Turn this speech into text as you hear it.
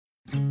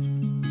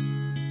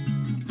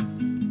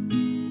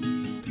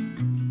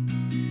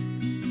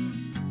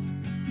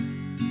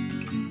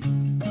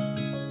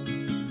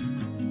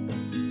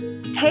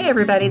Hey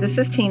everybody, this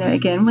is Tina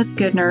again with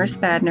Good Nurse,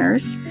 Bad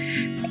Nurse.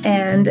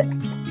 And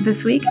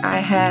this week I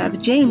have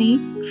Jamie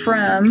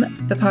from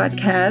the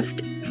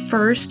podcast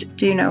First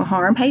Do No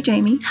Harm. Hey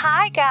Jamie.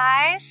 Hi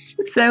guys.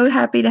 So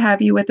happy to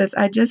have you with us.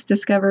 I just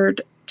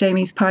discovered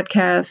Jamie's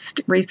podcast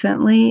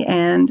recently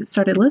and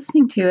started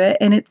listening to it,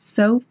 and it's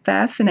so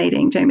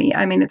fascinating, Jamie.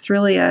 I mean, it's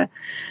really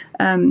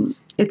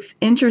it's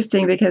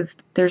interesting because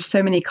there's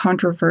so many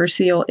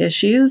controversial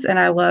issues, and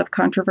I love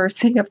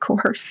controversy, of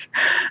course.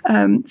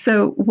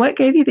 So what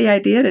gave you the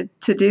idea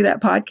to do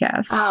that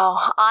podcast?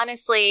 Oh,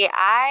 honestly,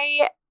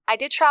 I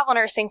did travel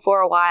nursing for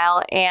a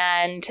while,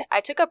 and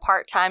I took a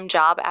part-time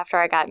job after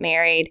I got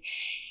married.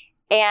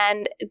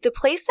 And the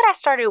place that I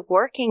started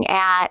working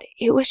at,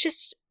 it was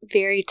just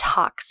very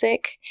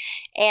toxic.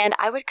 And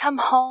I would come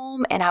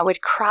home and I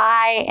would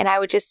cry and I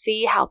would just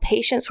see how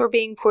patients were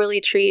being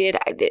poorly treated.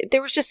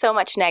 There was just so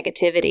much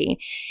negativity.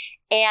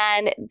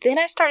 And then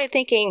I started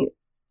thinking,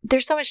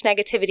 there's so much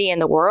negativity in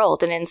the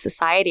world and in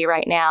society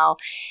right now.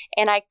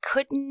 And I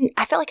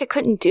felt like I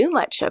couldn't do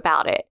much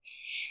about it.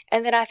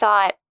 And then I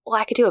thought, well,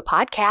 I could do a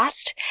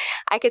podcast.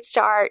 I could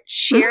start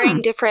sharing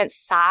different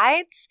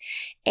sides,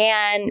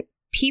 and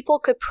people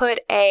could put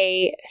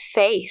a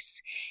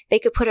face, they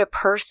could put a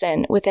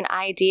person with an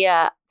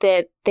idea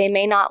that they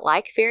may not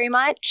like very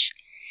much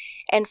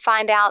and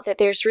find out that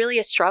there's really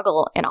a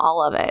struggle in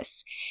all of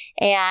us.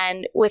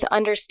 And with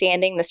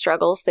understanding the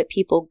struggles that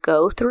people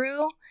go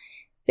through,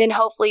 then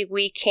hopefully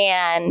we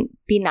can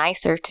be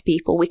nicer to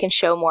people. We can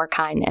show more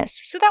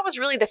kindness. So that was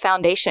really the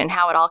foundation,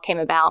 how it all came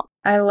about.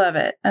 I love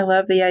it. I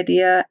love the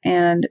idea.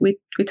 And we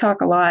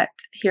talk a lot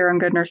here on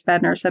Good Nurse,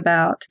 Bad Nurse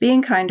about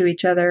being kind to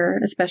each other,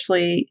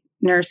 especially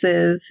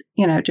nurses,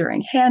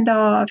 during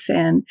handoff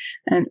and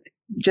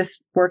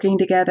just working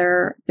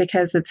together,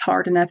 because it's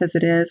hard enough as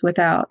it is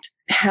without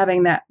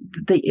having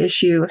the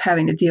issue of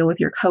having to deal with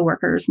your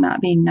coworkers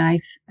not being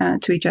nice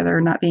to each other,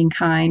 not being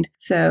kind.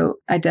 So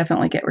I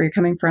definitely get where you're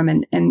coming from.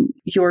 And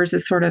yours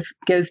is sort of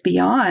goes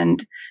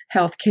beyond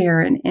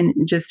healthcare and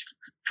just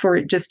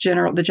for just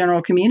the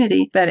general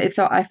community. But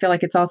I feel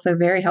like it's also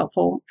very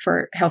helpful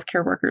for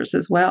healthcare workers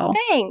as well.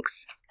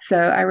 Thanks. So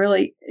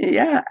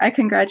I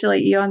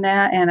congratulate you on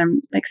that. And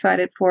I'm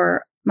excited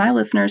for my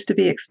listeners to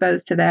be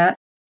exposed to that.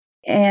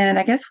 And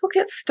I guess we'll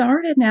get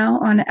started now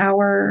on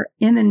our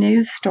In the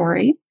News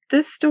story.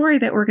 This story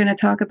that we're going to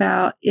talk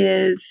about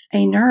is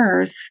a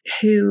nurse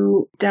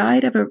who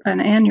died of an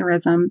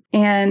aneurysm.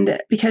 And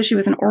because she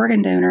was an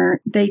organ donor,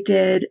 they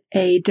did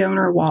a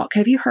donor walk.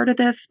 Have you heard of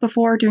this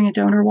before, doing a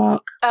donor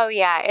walk? Oh,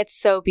 yeah. It's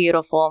so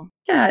beautiful.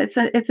 Yeah,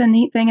 it's a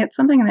neat thing. It's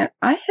something that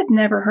I had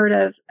never heard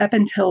of up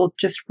until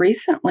just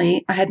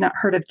recently. I had not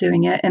heard of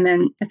doing it. And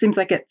then it seems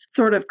like it's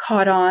sort of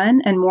caught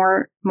on and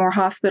more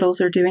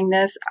hospitals are doing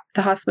this.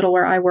 The hospital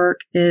where I work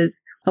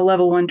is a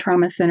level 1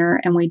 trauma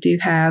center, and we do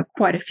have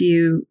quite a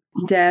few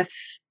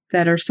deaths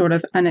that are sort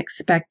of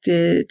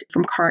unexpected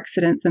from car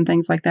accidents and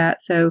things like that.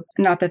 So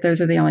not that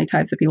those are the only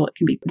types of people that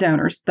can be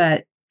donors,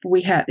 but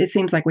it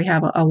seems like we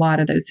have a lot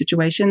of those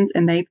situations,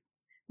 and they've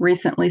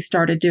recently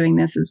started doing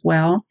this as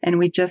well. And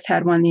we just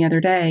had one the other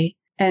day.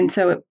 And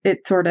so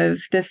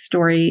this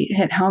story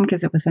hit home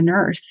because it was a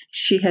nurse.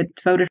 She had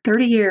devoted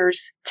 30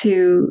 years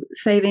to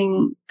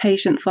saving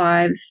patients'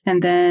 lives.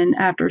 And then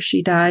after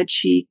she died,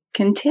 she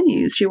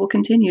will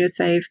continue to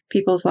save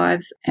people's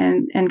lives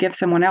and give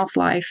someone else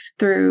life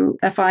through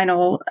a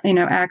final,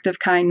 act of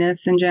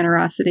kindness and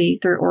generosity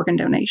through organ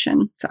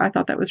donation. So I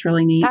thought that was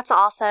really neat. That's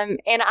awesome.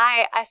 And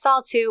I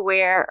saw too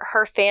where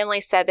her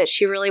family said that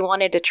she really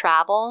wanted to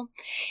travel,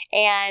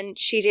 and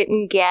she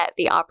didn't get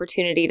the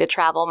opportunity to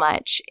travel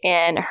much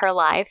in her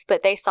life,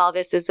 but they saw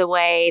this as a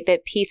way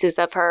that pieces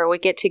of her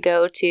would get to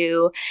go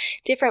to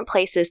different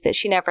places that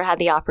she never had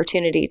the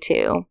opportunity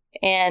to,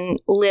 and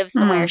live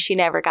somewhere she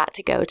never got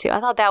to go to. I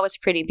thought that was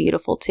pretty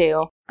beautiful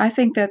too. I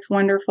think that's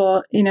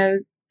wonderful.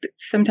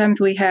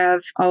 Sometimes we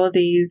have all of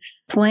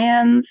these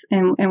plans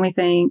and we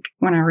think,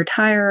 when I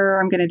retire,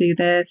 I'm going to do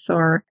this,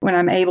 or when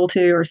I'm able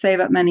to, or save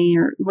up money,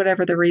 or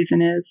whatever the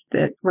reason is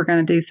that we're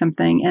going to do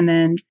something, and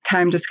then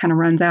time just kind of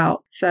runs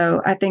out.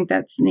 So I think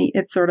that's neat.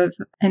 It's sort of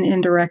an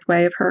indirect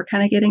way of her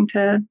kind of getting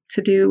to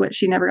do what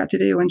she never got to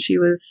do when she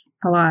was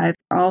alive.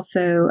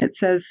 Also, it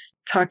says,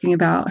 talking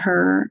about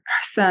her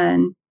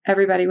son,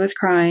 everybody was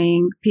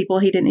crying. People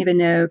he didn't even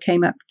know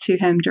came up to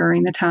him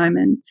during the time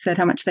and said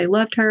how much they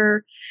loved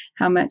her,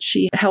 how much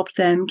she helped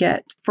them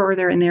get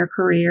further in their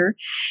career,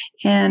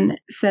 and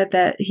said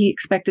that he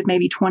expected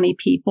maybe 20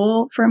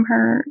 people from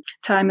her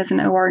time as an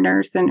OR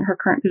nurse and her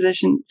current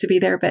position to be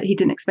there, but he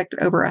didn't expect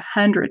over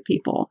 100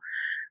 people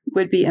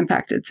would be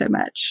impacted so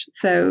much.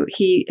 So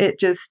it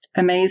just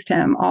amazed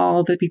him,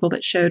 all the people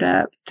that showed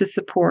up to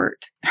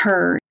support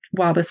her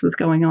while this was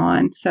going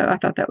on. So I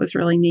thought that was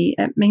really neat.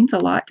 It means a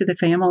lot to the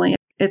family.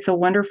 It's a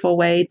wonderful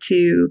way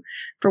to,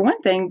 for one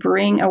thing,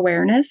 bring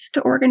awareness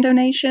to organ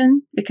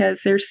donation,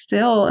 because there's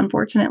still,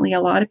 unfortunately,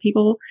 a lot of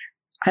people,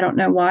 I don't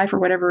know why, for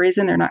whatever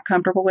reason, they're not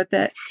comfortable with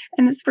it.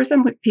 And for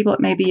some people, it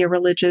may be a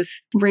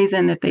religious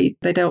reason that they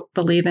don't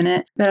believe in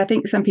it. But I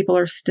think some people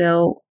are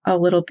still a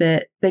little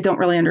bit, they don't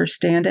really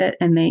understand it,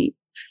 and they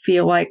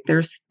feel like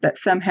that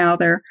somehow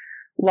their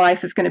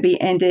life is going to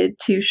be ended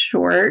too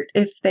short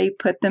if they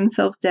put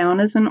themselves down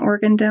as an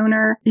organ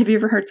donor. Have you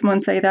ever heard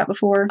someone say that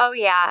before? Oh,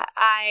 yeah.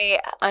 I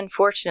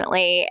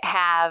unfortunately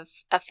have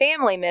a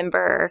family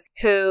member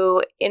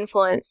who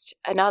influenced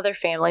another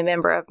family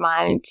member of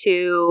mine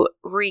to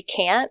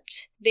recant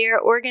their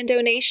organ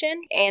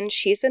donation, and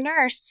she's a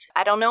nurse.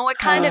 I don't know what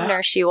kind of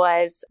nurse she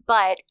was,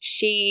 but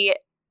she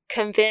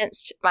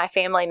convinced my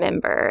family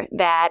member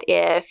that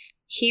if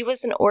he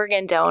was an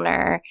organ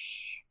donor,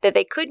 that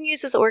they couldn't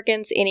use his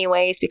organs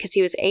anyways because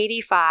he was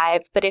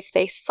 85, but if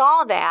they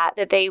saw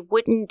that they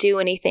wouldn't do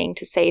anything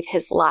to save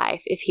his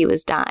life if he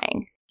was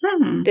dying.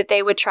 That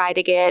they would try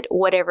to get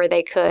whatever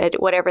they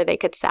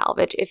could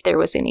salvage if there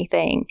was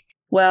anything.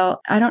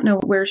 Well, I don't know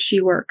where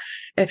she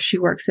works, if she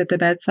works at the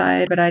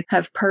bedside, but I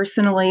have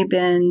personally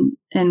been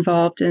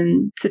involved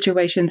in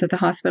situations at the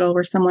hospital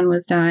where someone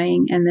was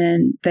dying and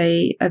then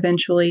they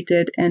eventually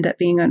did end up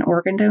being an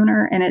organ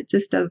donor. And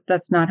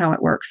that's not how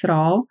it works at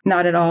all.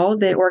 Not at all.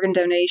 The organ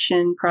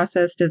donation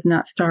process does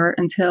not start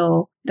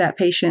until that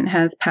patient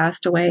has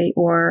passed away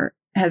or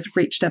has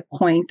reached a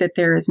point that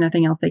there is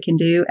nothing else they can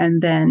do.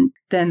 And then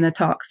the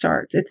talk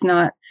starts. It's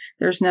not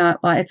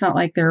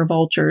like there are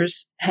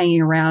vultures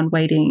hanging around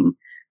waiting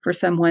for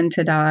someone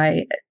to die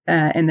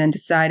and then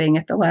deciding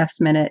at the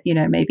last minute,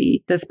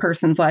 maybe this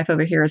person's life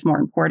over here is more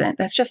important.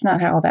 That's just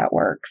not how that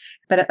works.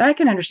 But I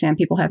can understand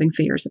people having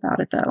fears about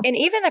it, though. And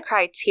even the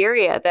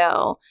criteria,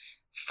 though,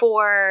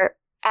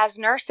 as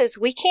nurses,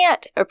 we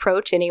can't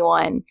approach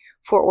anyone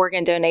for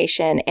organ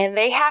donation, and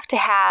they have to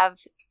have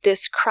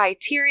this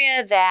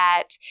criteria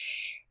that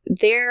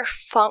their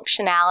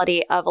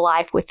functionality of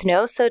life with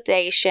no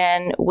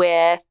sedation,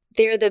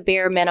 they're the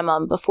bare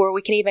minimum before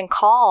we can even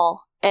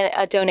call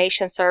a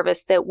donation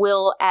service that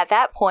will at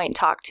that point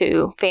talk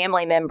to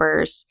family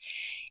members.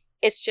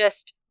 It's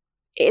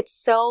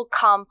so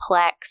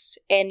complex,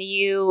 and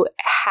you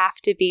have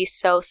to be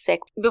so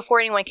sick before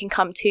anyone can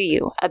come to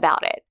you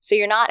about it. So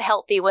you're not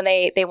healthy when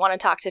they want to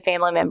talk to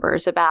family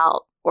members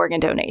about organ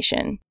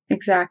donation.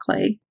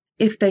 Exactly.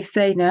 If they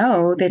say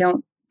no,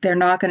 they're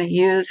not going to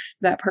use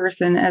that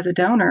person as a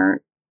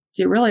donor,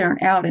 you really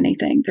aren't out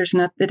anything.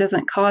 It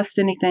doesn't cost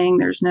anything.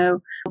 There's no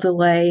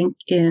delay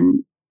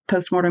in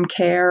postmortem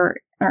care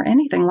or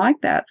anything like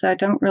that. So I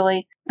don't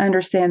really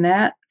understand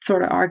that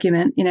sort of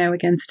argument,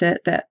 against it,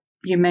 that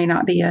you may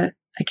not be a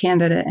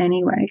candidate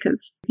anyway,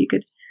 because you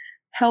could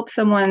help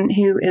someone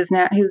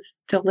who's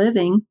still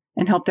living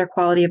and help their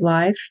quality of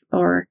life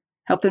or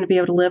help them to be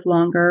able to live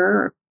longer.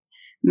 Or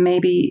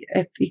maybe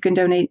if you can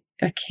donate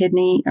a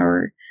kidney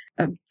or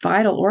a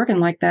vital organ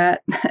like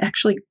that,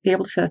 actually be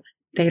able to,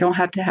 they don't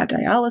have to have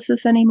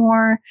dialysis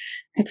anymore.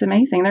 It's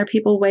amazing. There are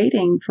people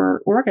waiting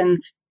for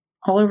organs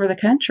all over the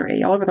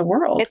country, all over the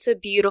world. It's a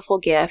beautiful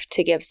gift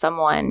to give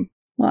someone.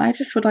 Well, I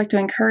just would like to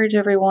encourage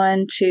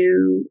everyone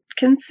to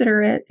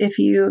consider it. If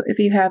you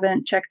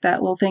haven't checked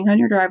that little thing on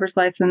your driver's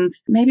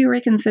license, maybe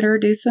reconsider,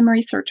 do some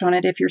research on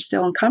it if you're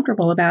still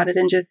uncomfortable about it,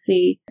 and just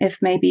see if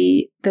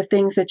maybe the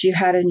things that you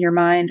had in your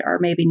mind are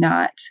maybe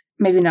not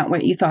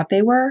what you thought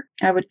they were.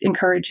 I would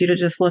encourage you to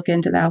just look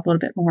into that a little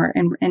bit more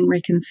and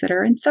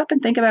reconsider and stop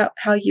and think about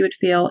how you would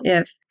feel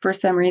if for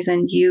some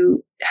reason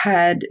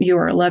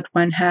your loved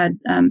one had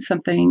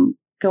something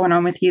going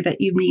on with you that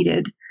you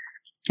needed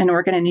an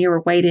organ and you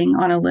were waiting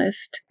on a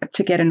list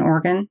to get an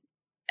organ,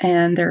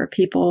 and there are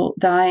people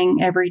dying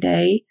every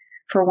day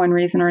for one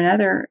reason or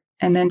another,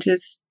 and then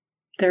just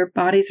their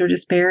bodies are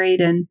just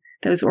buried and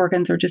those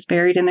organs are just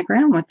buried in the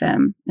ground with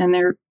them, and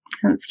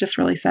it's just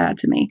really sad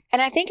to me.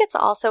 And I think it's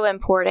also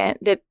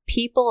important that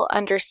people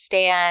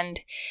understand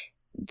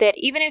that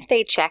even if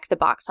they check the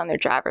box on their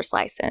driver's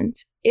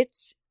license,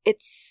 it's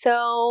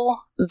so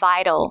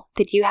vital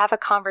that you have a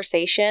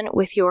conversation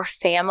with your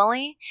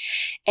family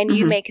and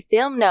you make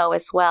them know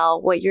as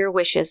well what your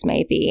wishes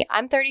may be.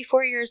 I'm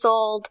 34 years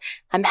old.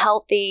 I'm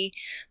healthy,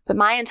 but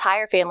my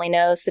entire family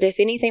knows that if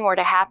anything were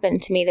to happen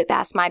to me,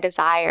 that's my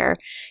desire,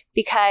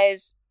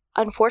 because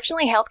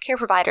unfortunately, healthcare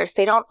providers,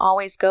 they don't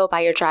always go by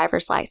your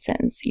driver's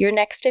license. Your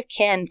next of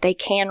kin, they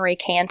can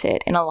recant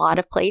it in a lot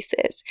of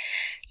places.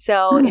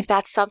 So if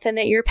that's something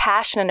that you're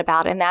passionate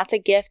about and that's a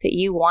gift that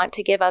you want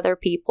to give other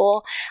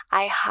people,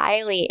 I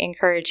highly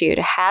encourage you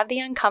to have the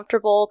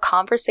uncomfortable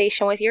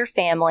conversation with your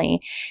family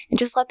and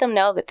just let them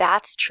know that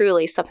that's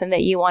truly something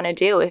that you want to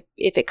do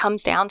if it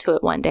comes down to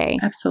it one day.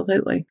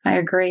 Absolutely. I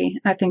agree.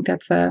 I think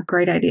that's a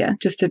great idea,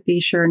 just to be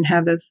sure and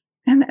have those.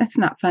 And it's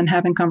not fun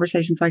having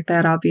conversations like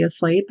that,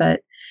 obviously,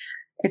 but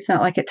it's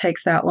not like it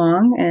takes that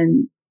long.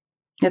 And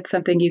it's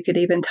something you could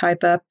even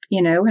type up,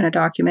 in a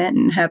document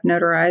and have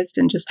notarized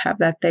and just have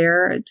that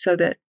there so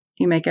that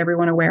you make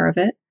everyone aware of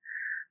it.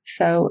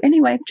 So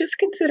anyway, just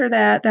consider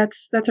that.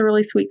 That's a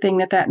really sweet thing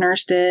that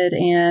nurse did,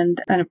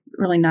 and a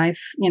really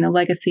nice,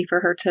 legacy for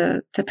her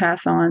to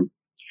pass on.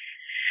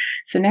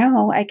 So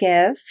now I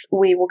guess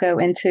we will go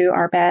into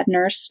our bad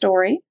nurse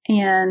story.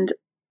 And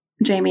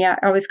Jamie, I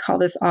always call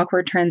this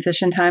awkward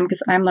transition time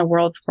because I'm the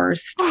world's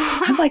worst.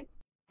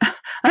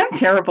 I'm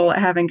terrible at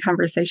having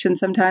conversations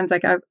sometimes.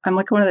 Like I'm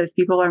like one of those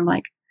people where I'm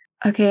like,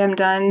 okay, I'm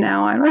done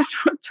now. I don't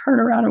to turn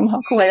around and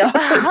walk away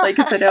awkwardly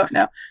because I don't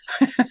know.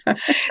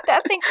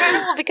 That's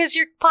incredible because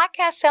your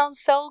podcast sounds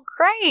so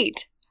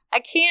great. I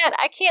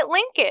can't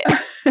link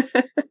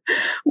it.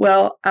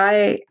 Well,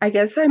 I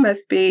guess I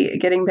must be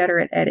getting better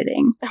at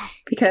editing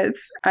because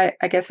I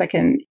guess I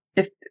can,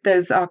 if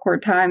those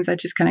awkward times, I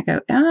just kind of go,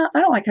 I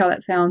don't like how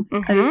that sounds.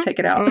 I just take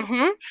it out.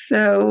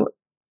 So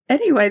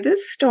anyway,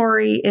 this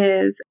story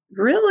is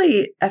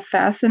really a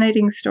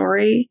fascinating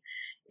story.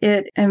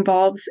 It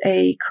involves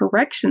a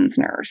corrections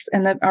nurse,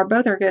 and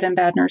both our good and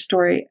bad nurse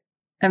story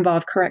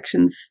involve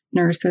corrections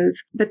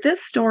nurses. But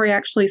this story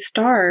actually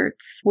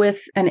starts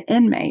with an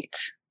inmate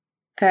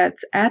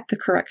that's at the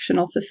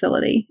correctional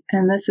facility.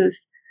 And this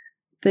is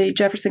the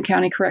Jefferson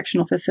County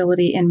Correctional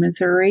Facility in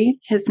Missouri.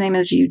 His name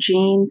is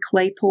Eugene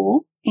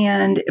Claypool.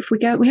 And if we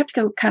have to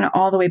go kind of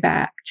all the way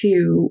back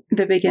to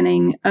the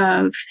beginning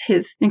of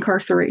his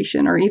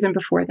incarceration, or even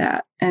before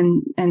that,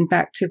 and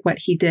back to what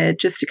he did,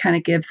 just to kind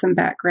of give some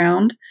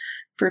background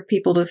for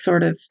people to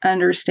sort of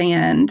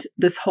understand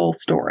this whole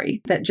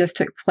story that just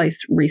took place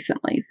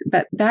recently.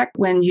 But back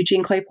when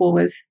Eugene Claypool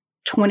was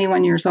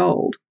 21 years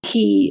old,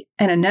 he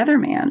and another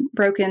man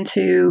broke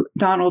into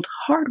Donald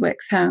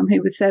Hardwick's home,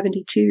 who was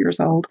 72 years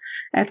old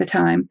at the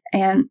time,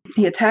 and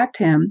he attacked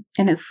him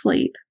in his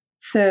sleep.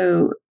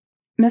 So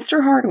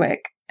Mr.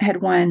 Hardwick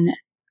had won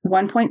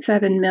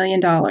 $1.7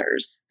 million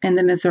in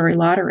the Missouri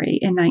lottery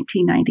in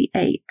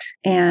 1998.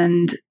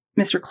 And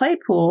Mr.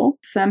 Claypool,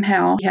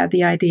 somehow he had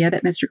the idea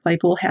that Mr.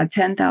 Claypool had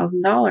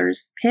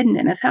 $10,000 hidden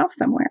in his house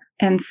somewhere.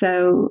 And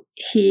so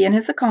he and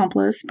his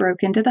accomplice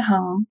broke into the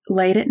home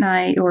late at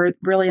night, or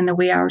really in the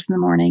wee hours in the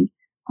morning,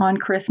 on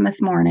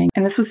Christmas morning.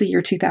 And this was the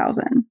year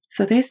 2000.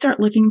 So they start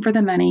looking for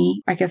the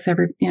money. I guess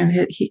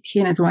he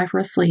and his wife were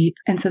asleep.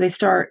 And so they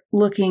start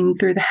looking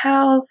through the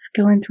house,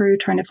 going through,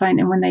 trying to find,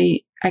 and when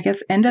they, I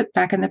guess, end up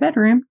back in the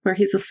bedroom where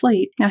he's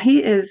asleep. Now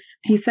he's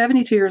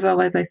 72 years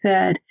old, as I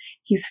said.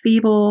 He's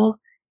feeble.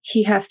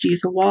 He has to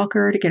use a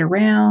walker to get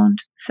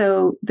around.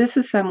 So this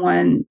is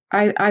someone,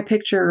 I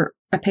picture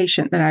a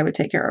patient that I would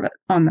take care of it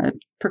on the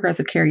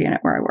progressive care unit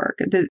where I work.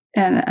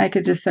 And I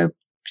could just so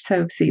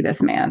see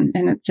this man,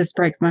 and it just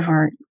breaks my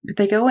heart. But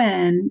they go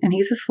in and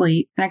he's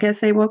asleep, and I guess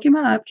they woke him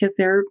up because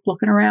they're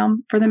looking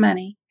around for the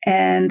money,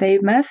 and they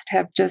must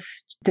have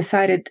just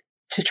decided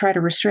to try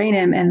to restrain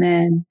him. And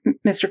then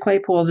Mr.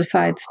 Claypool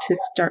decides to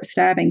start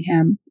stabbing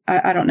him.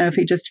 I don't know if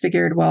he just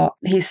figured, well,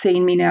 he's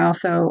seen me now,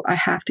 so I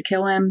have to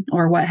kill him,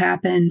 or what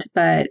happened.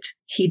 But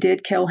he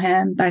did kill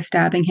him by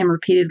stabbing him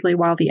repeatedly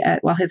while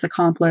his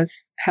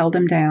accomplice held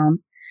him down.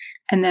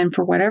 And then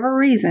for whatever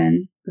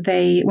reason,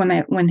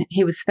 when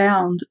he was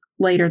found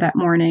later that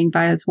morning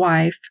by his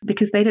wife,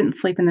 because they didn't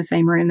sleep in the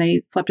same room,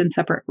 they slept in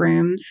separate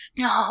rooms.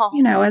 Oh.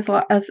 You know,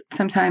 as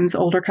sometimes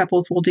older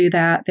couples will do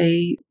that.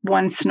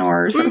 One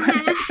snores or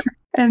whatever.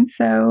 And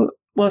so,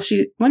 well,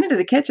 she went into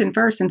the kitchen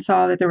first and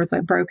saw that there was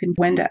a broken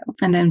window.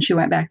 And then she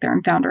went back there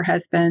and found her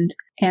husband,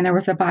 and there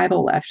was a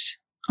Bible left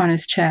on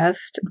his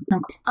chest.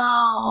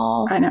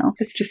 Oh, I know.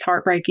 It's just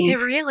heartbreaking. It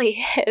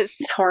really is.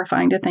 It's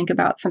horrifying to think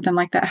about something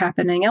like that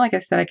happening. And like I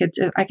said,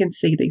 I can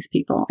see these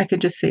people. I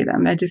could just see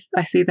them.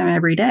 I see them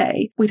every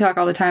day. We talk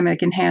all the time. I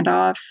can hand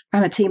off.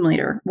 I'm a team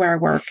leader where I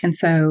work. And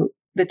so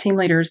the team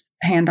leaders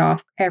hand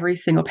off every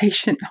single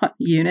patient on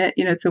the unit,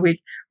 so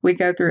we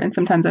go through, and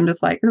sometimes I'm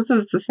just like, this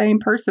is the same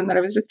person that I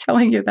was just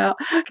telling you about,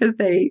 because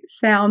they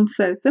sound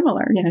so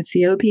similar,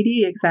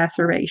 COPD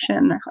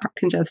exacerbation,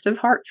 congestive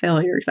heart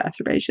failure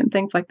exacerbation,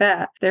 things like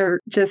that. They're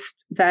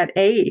just that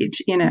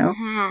age,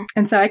 Mm-hmm.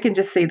 And so I can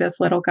just see this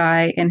little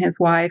guy and his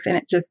wife, and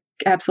it just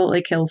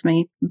absolutely kills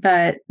me.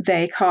 But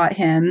they caught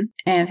him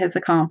and his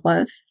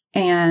accomplice,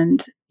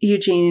 and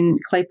Eugene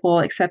Claypool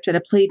accepted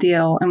a plea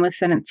deal and was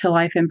sentenced to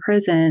life in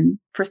prison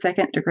for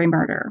second-degree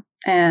murder.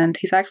 And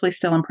he's actually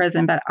still in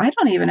prison, but I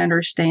don't even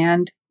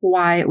understand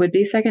why it would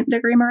be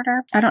second-degree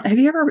murder. Have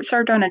you ever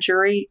served on a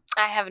jury?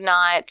 I have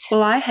not.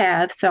 Well, I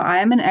have, so I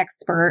am an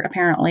expert,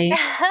 apparently,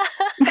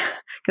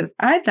 because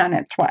I've done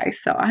it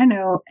twice, so I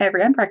know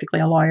I'm practically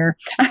a lawyer.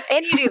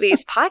 And you do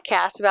these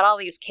podcasts about all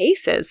these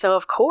cases, so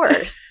of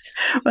course.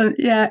 Well,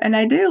 yeah, and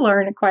I do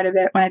learn quite a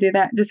bit when I do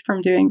that, just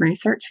from doing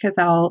research, because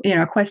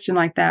a question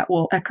like that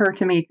will occur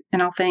to me,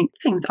 and I'll think,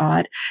 seems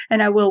odd,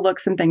 and I will look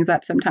some things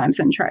up sometimes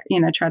and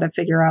try to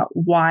figure out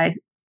why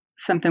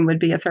something would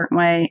be a certain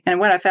way. And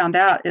what I found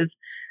out is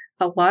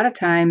a lot of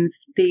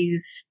times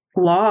these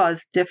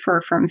laws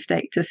differ from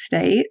state to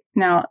state.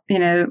 Now,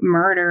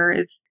 murder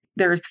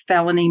there's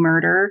felony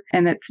murder,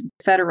 and it's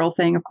a federal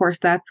thing. Of course,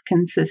 that's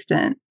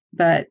consistent.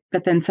 But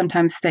then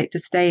sometimes state to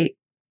state,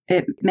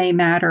 it may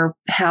matter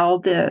how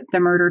the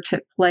murder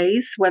took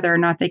place, whether or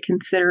not they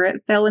consider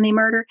it felony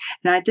murder.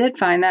 And I did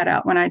find that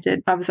out when I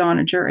was on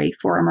a jury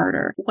for a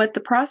murder. What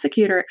the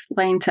prosecutor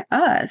explained to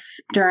us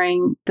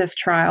during this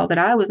trial that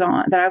I was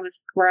on,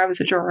 where I was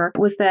a juror,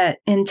 was that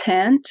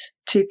intent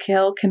to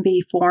kill can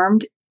be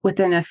formed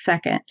within a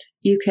second.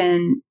 You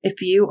can,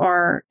 if you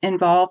are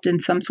involved in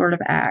some sort of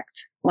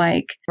act,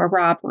 like a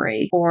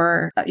robbery,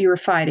 or you were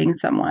fighting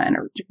someone,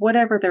 or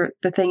whatever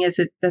the thing is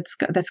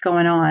that's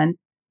going on.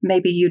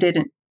 Maybe you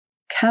didn't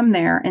come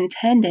there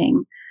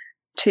intending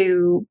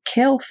to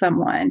kill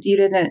someone. You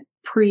didn't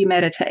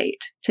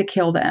premeditate to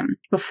kill them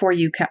before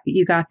you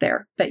got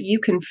there, but you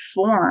can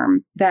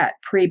form that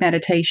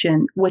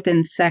premeditation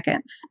within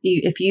seconds.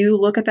 If you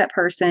look at that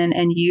person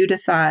and you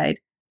decide,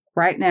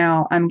 right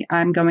now,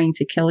 I'm going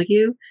to kill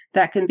you,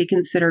 that can be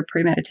considered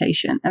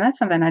premeditation. And that's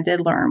something I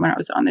did learn when I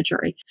was on the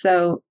jury.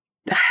 So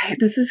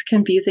this is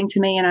confusing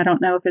to me, and I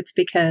don't know if it's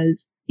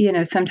because,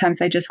 sometimes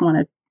they just want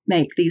to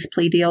make these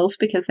plea deals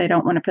because they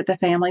don't want to put the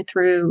family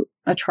through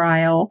a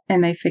trial,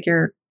 and they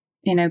figure,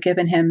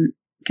 given him,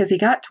 because he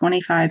got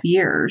 25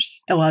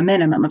 years, a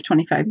minimum of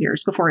 25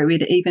 years before he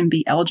would even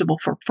be eligible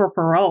for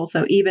parole.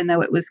 So even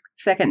though it was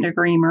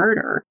second-degree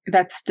murder,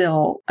 that's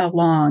still a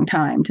long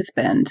time to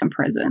spend in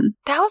prison.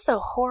 That was a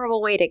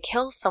horrible way to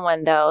kill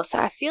someone, though. So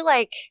I feel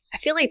like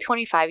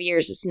 25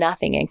 years is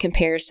nothing in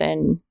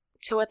comparison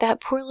to what that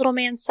poor little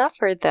man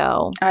suffered,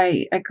 though.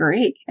 I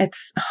agree.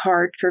 It's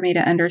hard for me to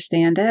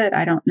understand it.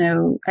 I don't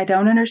know. I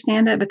don't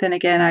understand it. But then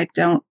again, I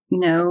don't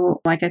know,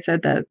 like I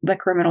said, the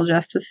criminal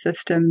justice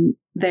system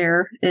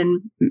there in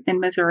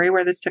Missouri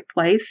where this took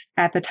place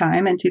at the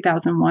time in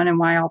 2001 and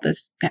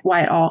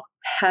why it all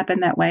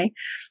happened that way.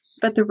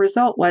 But the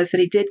result was that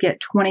he did get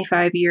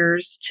 25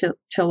 years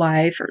to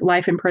life, or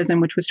life in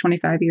prison, which was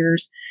 25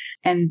 years,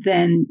 and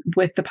then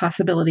with the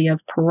possibility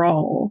of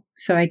parole.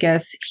 So I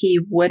guess he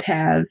would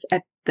have,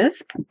 at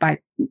this,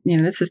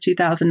 this is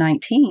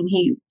 2019,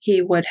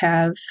 he would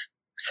have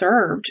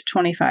served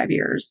 25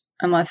 years,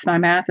 unless my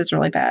math is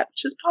really bad,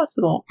 which is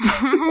possible.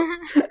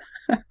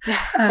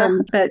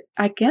 But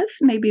I guess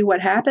maybe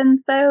what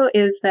happens, though,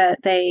 is that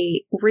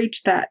they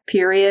reach that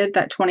period,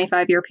 that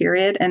 25-year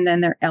period, and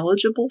then they're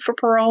eligible for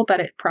parole. But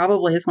it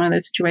probably is one of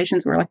those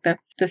situations where like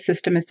the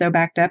system is so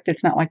backed up,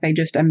 it's not like they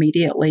just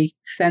immediately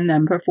send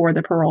them before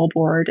the parole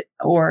board,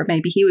 or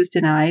maybe he was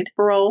denied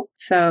parole.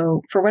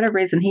 So for whatever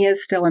reason, he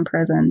is still in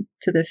prison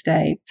to this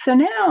day. So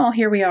now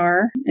here we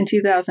are in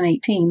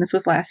 2018. This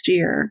was last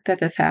year that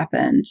this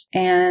happened.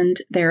 And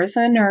there's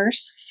a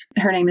nurse.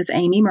 Her name is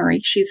Amy Murray.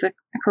 She's a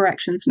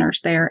corrections nurse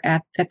there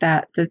at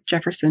the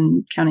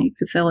Jefferson County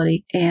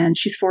facility. And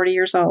she's 40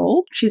 years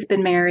old. She's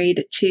been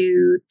married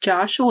to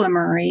Joshua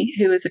Murray,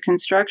 who is a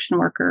construction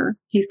worker.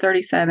 He's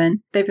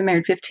 37. They've been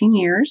married 15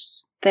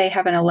 years. They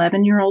have an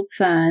 11-year-old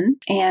son.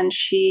 And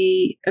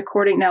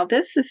now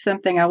this is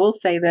something, I will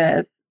say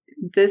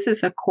this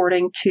is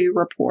according to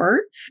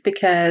reports,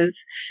 because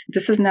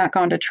this has not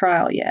gone to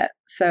trial yet.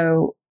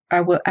 So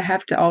I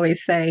have to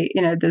always say,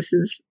 this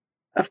is,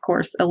 of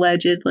course,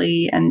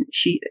 allegedly, and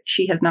she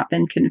has not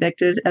been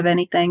convicted of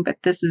anything, but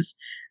this is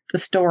the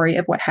story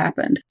of what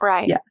happened.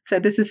 Right. Yeah. So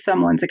this is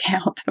someone's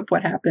account of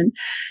what happened.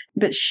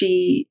 But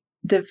she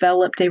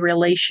developed a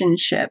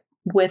relationship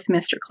with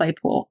Mr.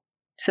 Claypool.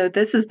 So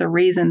this is the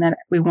reason that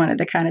we wanted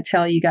to kind of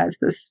tell you guys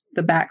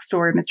the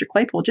backstory of Mr.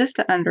 Claypool, just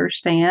to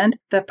understand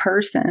the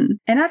person.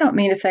 And I don't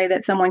mean to say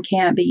that someone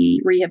can't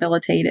be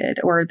rehabilitated,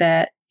 or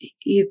that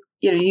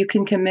you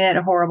can commit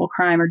a horrible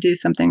crime or do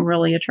something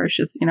really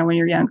atrocious, when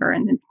you're younger,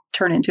 and then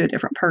turn into a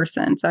different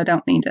person. So I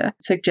don't mean to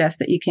suggest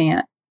that you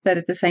can't. But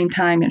at the same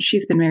time,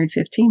 she's been married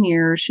 15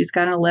 years. She's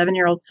got an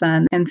 11-year-old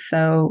son. And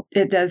so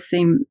it does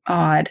seem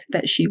odd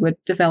that she would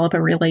develop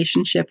a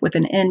relationship with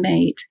an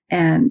inmate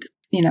and,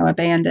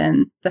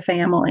 abandon the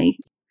family.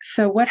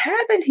 So what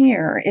happened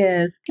here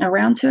is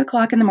around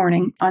 2:00 in the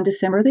morning on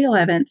December the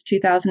 11th,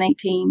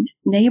 2018,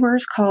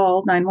 neighbors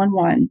called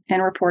 911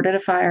 and reported a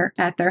fire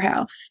at their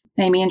house.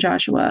 Amy and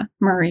Joshua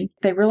Murray.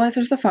 They realize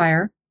there's a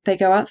fire. They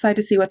go outside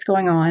to see what's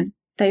going on.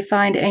 They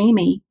find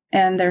Amy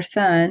and their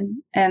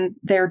son and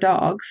their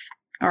dogs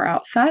are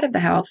outside of the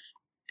house,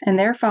 and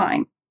they're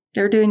fine.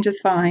 They're doing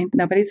just fine.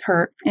 Nobody's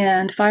hurt.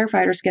 And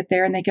firefighters get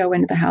there and they go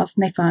into the house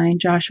and they find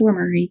Joshua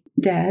Murray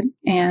dead,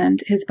 and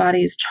his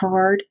body is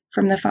charred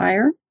from the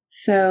fire.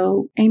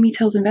 So Amy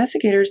tells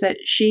investigators that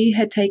she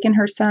had taken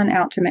her son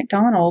out to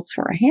McDonald's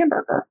for a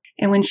hamburger.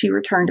 And when she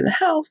returned to the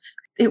house,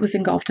 it was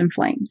engulfed in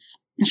flames.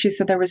 And she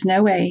said there was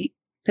no way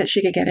that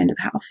she could get into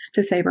the house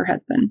to save her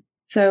husband.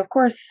 So, of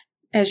course,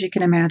 as you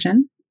can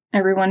imagine,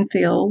 everyone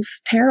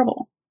feels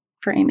terrible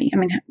for Amy. I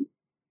mean,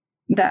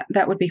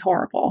 that would be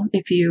horrible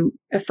if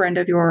a friend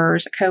of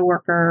yours, a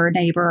coworker, a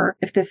neighbor,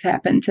 if this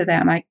happened to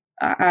them.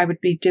 I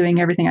would be doing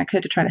everything I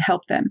could to try to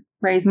help them,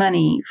 raise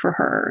money for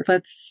her.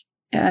 Let's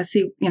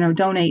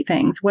donate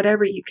things,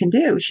 whatever you can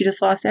do. She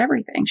just lost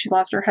everything. She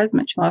lost her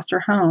husband. She lost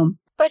her home.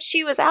 But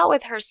she was out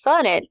with her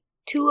son at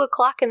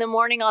 2:00 in the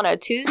morning on a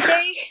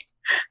Tuesday.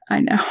 I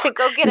know. To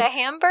go get a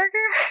hamburger.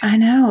 I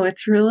know.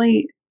 It's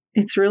really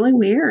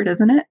weird,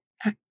 isn't it?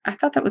 I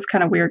thought that was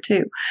kind of weird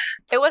too.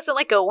 It wasn't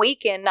like a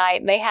weekend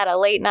night and they had a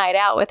late night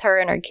out with her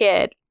and her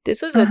kid.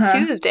 This was a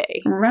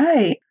Tuesday.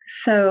 Right.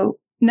 So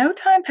no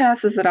time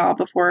passes at all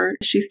before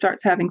she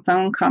starts having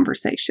phone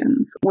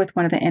conversations with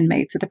one of the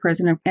inmates at the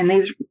prison. And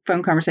these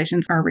phone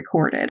conversations are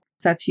recorded.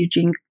 That's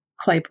Eugene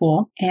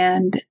Claypool.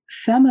 And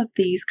some of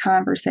these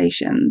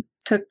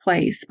conversations took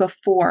place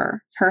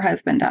before her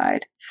husband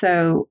died.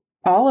 So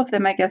all of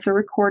them, I guess, are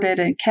recorded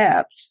and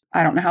kept.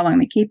 I don't know how long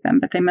they keep them,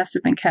 but they must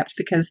have been kept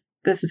because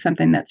this is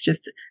something that's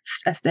just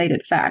a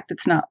stated fact.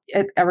 It's not,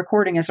 a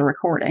recording is a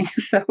recording.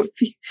 So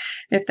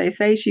if they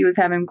say she was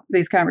having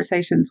these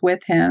conversations with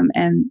him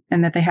and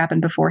that they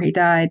happened before he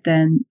died,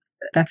 then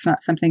that's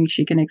not something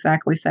she can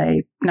exactly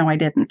say, no, I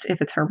didn't,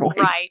 if it's her voice.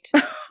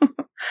 Right.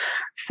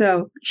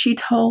 So she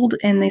told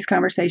in these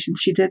conversations,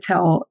 she did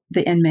tell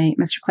the inmate,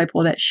 Mr.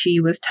 Claypool, that she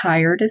was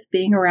tired of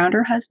being around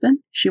her husband.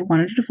 She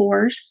wanted a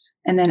divorce.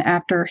 And then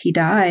after he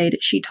died,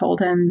 she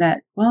told him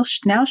that, well,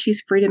 now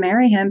she's free to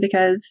marry him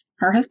because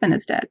her husband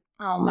is dead.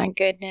 Oh, my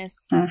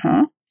goodness.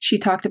 She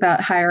talked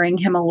about hiring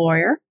him a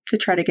lawyer to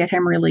try to get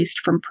him released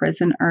from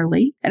prison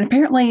early. And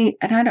apparently,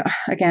 and I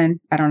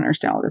don't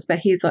understand all this, but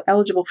he's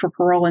eligible for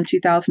parole in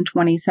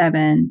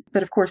 2027.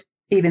 But of course,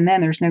 even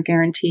then, there's no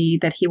guarantee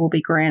that he will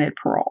be granted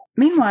parole.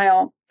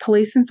 Meanwhile,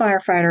 police and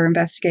firefighter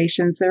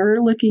investigations,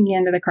 they're looking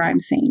into the crime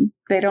scene.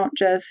 They don't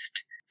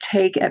just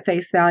take at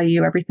face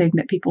value everything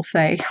that people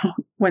say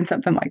when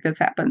something like this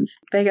happens.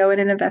 They go in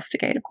and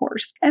investigate, of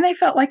course. And they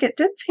felt like it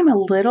did seem a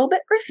little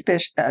bit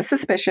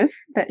suspicious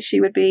that she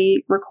would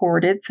be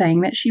recorded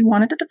saying that she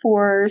wanted a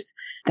divorce.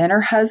 Then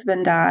her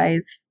husband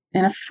dies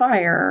in a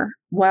fire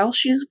while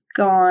she's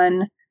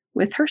gone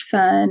with her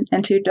son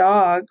and 2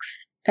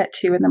 dogs at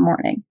 2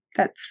 a.m.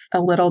 That's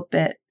a little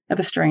bit of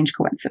a strange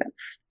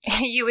coincidence.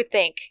 You would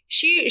think.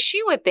 She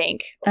would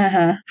think.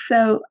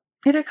 So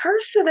it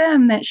occurs to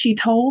them that she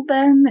told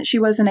them that she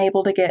wasn't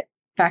able to get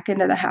back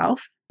into the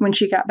house when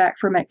she got back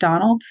from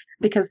McDonald's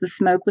because the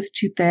smoke was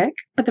too thick.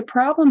 But the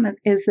problem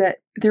is that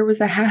there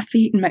was a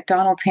half-eaten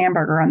McDonald's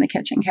hamburger on the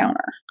kitchen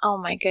counter. Oh,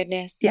 my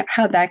goodness. Yeah,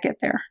 how'd that get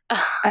there?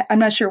 I'm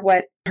not sure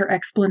what her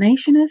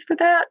explanation is for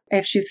that.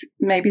 If she's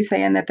maybe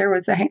saying that there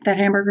was that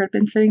hamburger had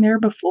been sitting there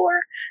before,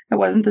 it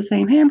wasn't the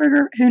same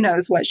hamburger. Who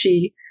knows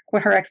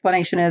what her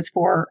explanation is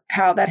for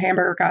how that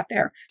hamburger got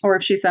there, or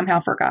if she somehow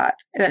forgot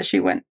that she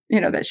went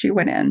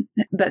in.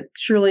 But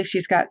surely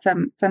she's got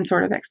some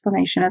sort of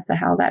explanation as to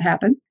how that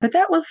happened. But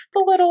that was a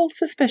little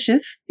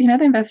suspicious. The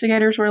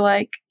investigators were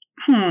like,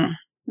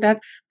 they're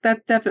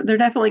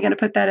definitely going to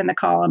put that in the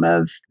column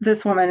of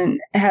this woman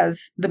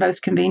has the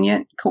most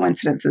convenient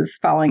coincidences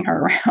following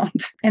her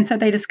around. And so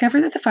they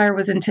discovered that the fire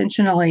was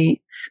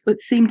what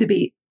seemed to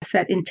be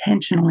set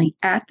intentionally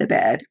at the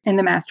bed in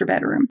the master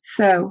bedroom.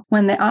 So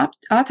when the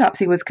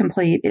autopsy was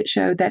complete, it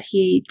showed that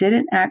he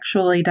didn't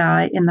actually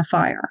die in the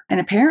fire.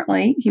 And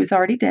apparently he was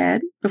already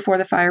dead before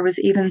the fire was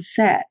even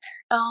set.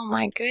 Oh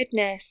my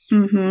goodness.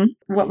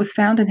 What was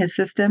found in his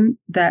system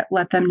that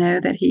let them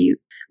know that he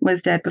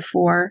was dead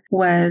before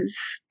was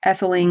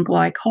ethylene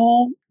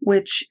glycol,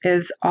 which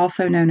is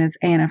also known as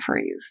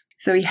antifreeze.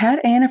 So he had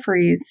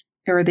antifreeze,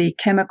 or the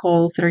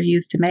chemicals that are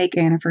used to make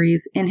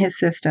antifreeze, in his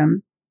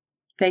system.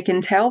 They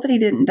can tell that he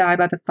didn't die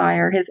by the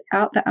fire.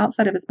 The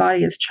outside of his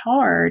body is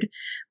charred,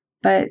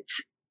 but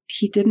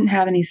he didn't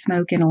have any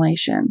smoke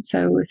inhalation.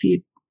 So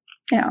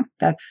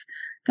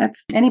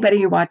that's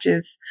anybody who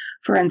watches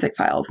Forensic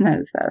Files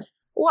knows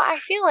this. Well, I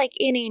feel like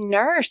any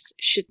nurse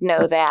should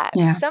know that.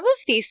 Yeah. Some of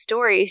these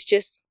stories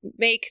just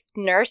make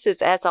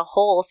nurses as a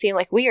whole seem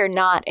like we are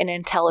not an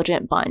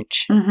intelligent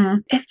bunch.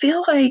 I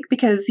feel like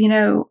because,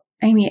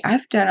 Amy,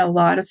 I've done a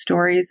lot of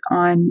stories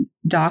on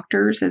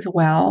doctors as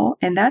well,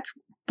 and that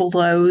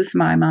blows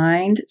my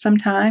mind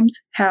sometimes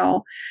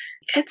how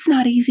it's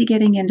not easy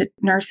getting into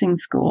nursing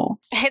school.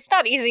 It's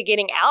not easy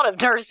getting out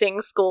of nursing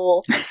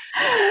school.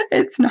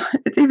 It's not.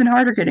 It's even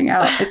harder getting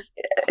out.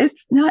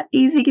 It's not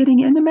easy getting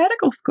into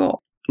medical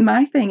school.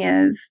 My thing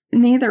is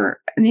neither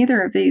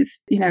of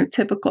these,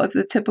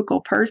 the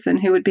typical person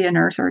who would be a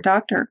nurse or a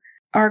doctor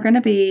are going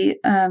to be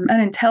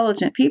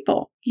unintelligent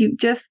people. You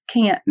just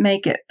can't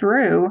make it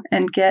through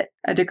and get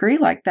a degree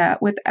like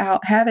that without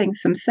having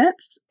some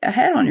sense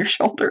ahead on your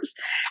shoulders.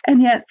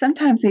 And yet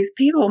sometimes these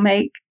people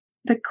make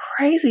the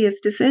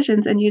craziest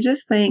decisions, and you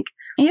just think,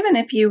 even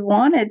if you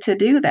wanted to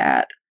do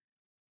that,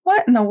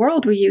 what in the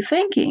world were you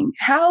thinking?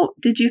 How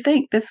did you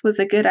think this was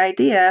a good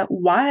idea?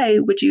 Why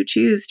would you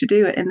choose to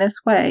do it in this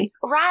way?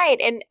 Right.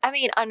 And I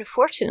mean,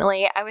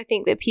 unfortunately, I would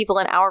think that people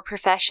in our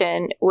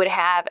profession would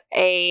have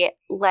a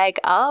leg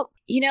up.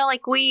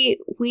 Like we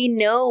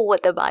know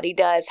what the body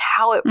does,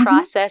 how it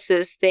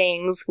processes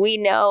things. We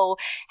know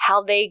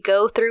how they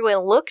go through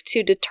and look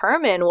to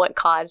determine what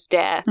caused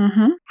death.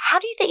 How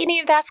do you think any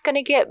of that's going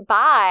to get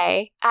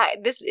by?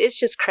 This is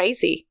just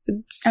crazy.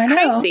 It's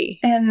crazy.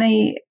 And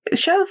the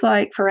shows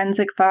like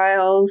Forensic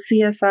Files,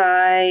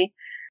 CSI,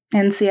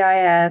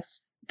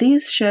 NCIS,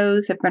 these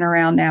shows have been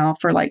around now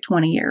for like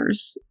 20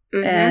 years.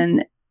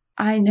 And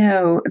I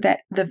know that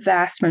the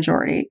vast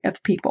majority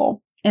of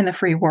people in the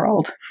free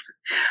world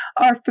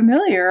are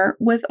familiar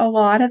with a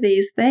lot of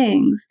these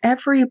things.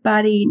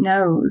 Everybody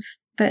knows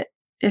that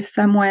if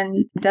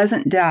someone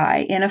doesn't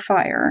die in a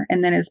fire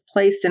and then is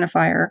placed in a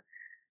fire,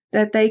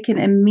 that they can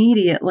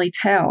immediately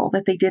tell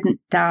that they didn't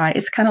die.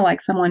 It's kind of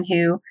like someone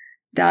who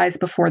dies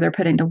before they're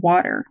put into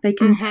water. They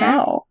can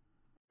tell.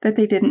 that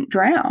they didn't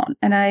drown.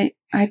 And I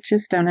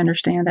just don't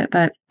understand it,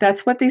 but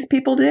that's what these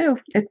people do.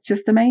 It's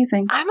just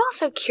amazing. I'm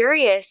also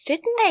curious,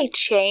 didn't they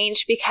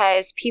change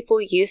because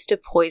people used to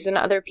poison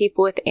other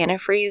people with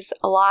antifreeze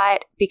a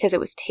lot because it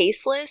was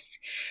tasteless?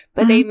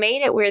 But they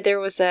made it where there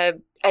was a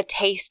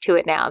taste to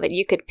it now that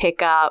you could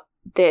pick up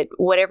that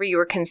whatever you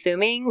were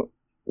consuming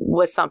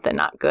was something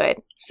not good.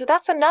 So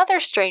that's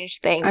another strange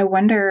thing. I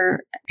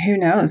wonder, who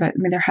knows? I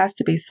mean, there has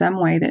to be some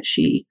way that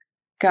she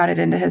got it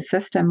into his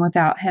system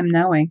without him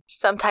knowing.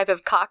 Some type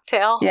of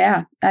cocktail.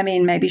 Yeah. I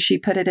mean, maybe she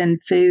put it in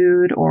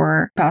food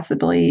or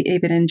possibly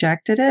even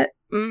injected it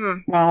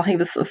while he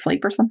was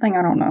asleep or something.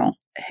 I don't know.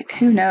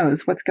 Who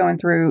knows what's going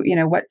through,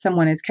 what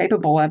someone is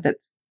capable of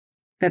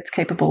that's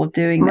capable of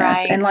doing this.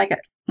 Right. And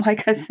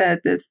like I said,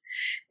 this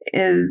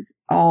is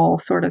all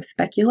sort of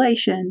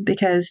speculation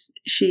because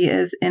she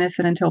is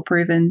innocent until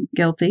proven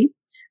guilty.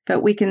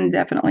 But we can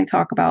definitely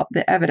talk about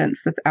the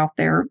evidence that's out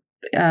there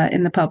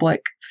in the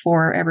public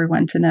for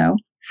everyone to know.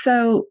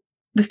 So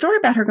the story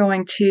about her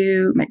going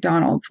to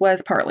McDonald's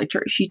was partly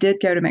true. She did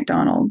go to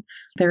McDonald's.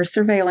 There's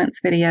surveillance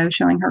video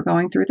showing her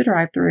going through the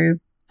drive-thru.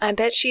 I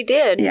bet she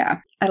did. Yeah,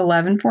 at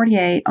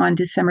 11:48 on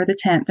December the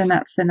 10th, and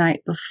that's the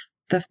night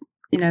the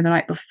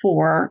night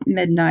before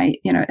midnight.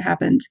 It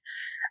happened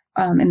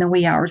in the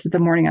wee hours of the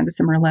morning on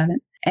December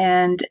 11th.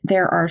 And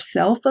there are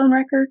cell phone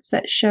records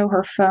that show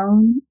her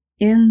phone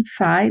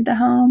inside the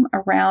home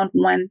around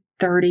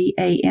 1:30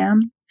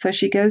 a.m. So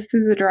she goes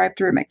through the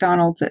drive-thru at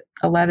McDonald's at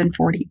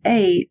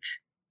 11:48,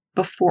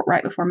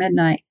 right before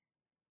midnight.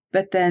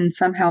 But then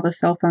somehow the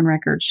cell phone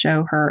records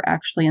show her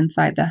actually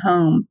inside the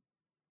home,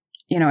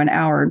 an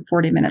hour and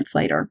 40 minutes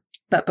later,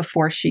 but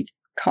before she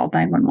called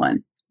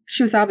 911.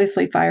 She was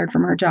obviously fired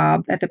from her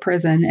job at the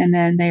prison, and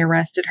then they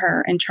arrested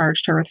her and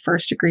charged her with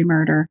first-degree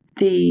murder.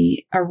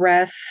 The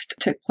arrest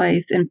took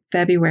place in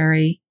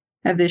February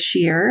of this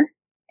year,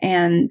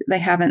 and they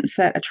haven't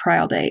set a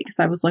trial date because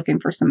I was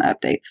looking for some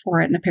updates for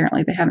it, and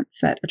apparently they haven't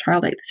set a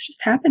trial date. This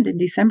just happened in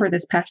December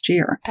this past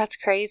year. That's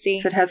crazy.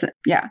 So it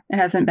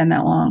hasn't been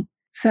that long.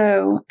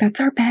 So that's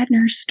our bad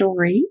nurse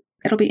story.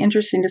 It'll be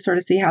interesting to sort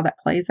of see how that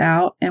plays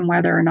out and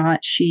whether or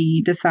not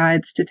she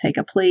decides to take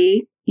a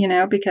plea,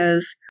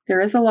 because there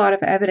is a lot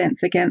of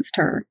evidence against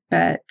her,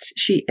 but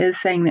she is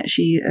saying that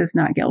she is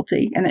not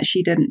guilty and that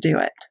she didn't do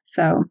it.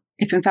 So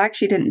if in fact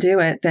she didn't do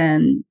it,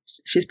 then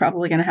she's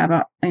probably going to have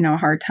a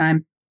hard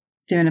time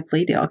doing a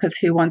plea deal, because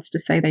who wants to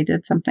say they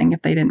did something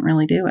if they didn't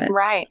really do it?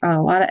 Right.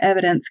 A lot of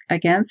evidence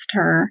against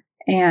her.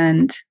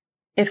 And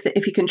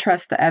if you can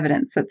trust the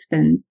evidence that's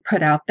been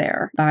put out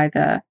there by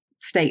the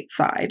state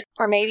side.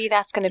 Or maybe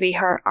that's going to be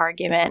her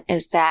argument,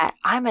 is that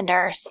I'm a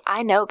nurse.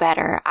 I know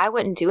better. I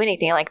wouldn't do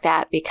anything like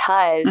that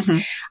because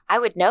I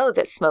would know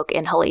that smoke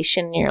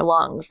inhalation in your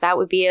lungs, that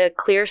would be a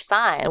clear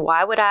sign.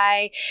 Why would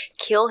I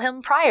kill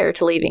him prior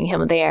to leaving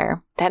him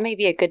there? That may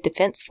be a good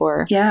defense for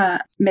her. Yeah.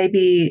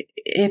 Maybe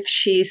if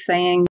she's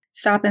saying,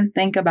 stop and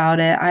think about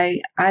it,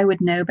 I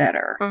would know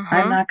better.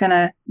 I'm not going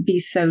to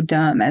be so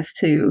dumb as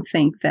to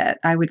think that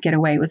I would get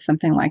away with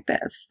something like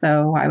this.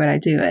 So why would I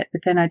do it?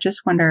 But then I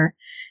just wonder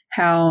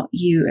how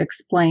you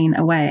explain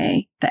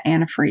away the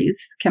antifreeze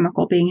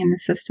chemical being in the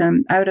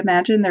system. I would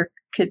imagine there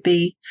could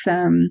be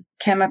some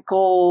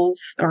chemicals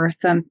or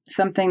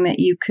something that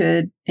you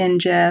could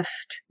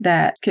ingest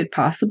that could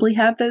possibly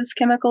have those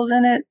chemicals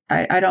in it.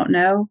 I don't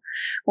know.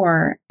 Or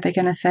are they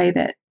going to say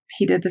that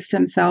he did this to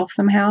himself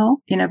somehow,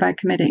 by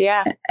committing?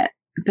 Yeah.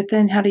 But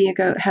then how do you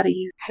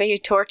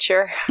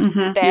torture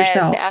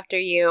yourself after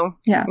you?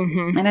 Yeah.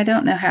 And I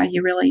don't know how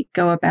you really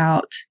go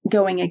about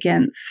going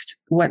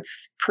against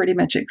what's pretty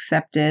much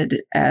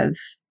accepted as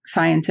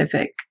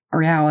scientific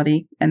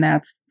reality. And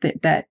that's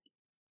that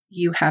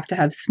you have to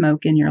have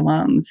smoke in your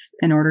lungs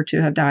in order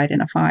to have died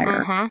in a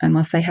fire,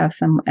 unless they have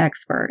some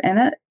expert.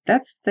 And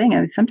that's the thing.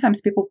 And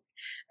sometimes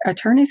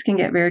attorneys can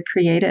get very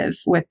creative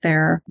with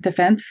their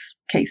defense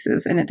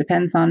cases, and it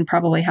depends on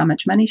probably how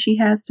much money she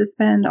has to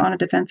spend on a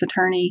defense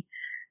attorney,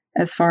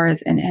 as far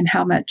as and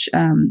how much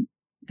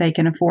they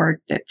can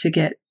afford to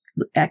get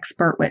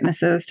expert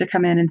witnesses to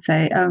come in and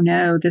say, oh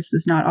no, this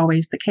is not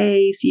always the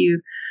case.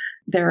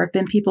 There have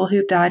been people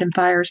who've died in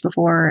fires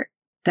before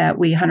that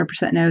we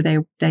 100% know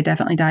they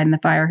definitely died in the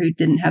fire who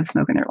didn't have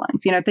smoke in their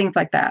lungs, things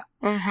like that.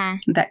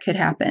 That could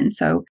happen.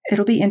 So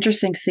it'll be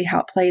interesting to see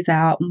how it plays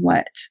out and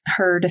what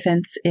her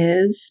defense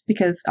is,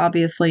 because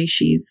obviously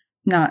she's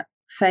not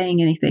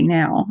saying anything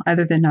now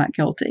other than not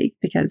guilty,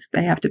 because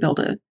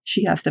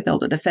she has to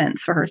build a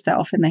defense for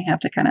herself, and they have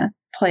to kind of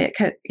play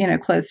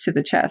it, close to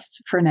the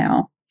chest for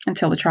now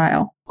until the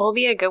trial. Will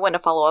be a good one to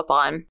follow up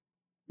on.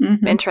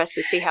 I'm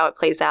interested to see how it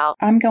plays out.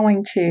 I'm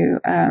going to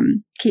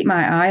keep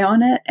my eye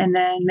on it, and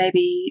then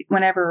maybe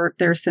whenever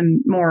there's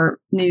some more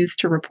news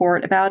to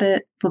report about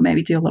it, we'll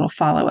maybe do a little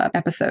follow-up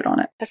episode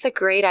on it. That's a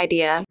great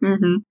idea.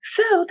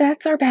 So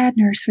that's our bad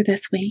nurse for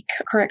this week,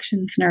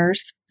 corrections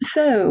nurse.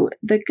 So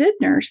the good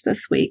nurse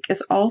this week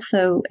is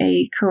also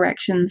a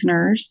corrections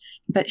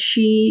nurse, but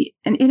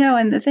and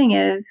the thing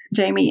is,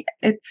 Jamie,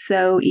 it's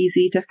so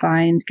easy to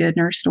find good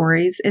nurse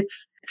stories.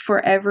 It's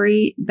for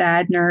every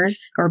bad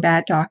nurse or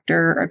bad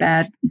doctor or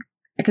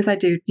because I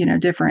do,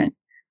 different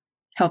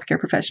healthcare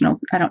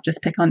professionals. I don't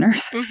just pick on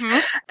nurses. Mm-hmm.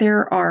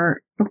 There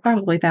are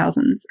probably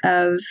thousands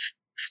of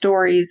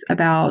stories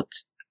about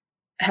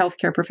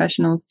healthcare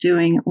professionals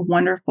doing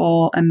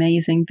wonderful,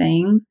 amazing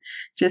things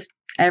just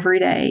every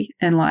day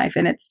in life.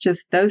 And it's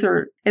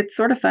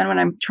sort of fun when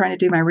I'm trying to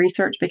do my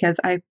research because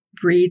I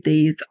read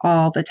these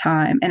all the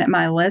time. And at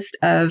my list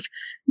of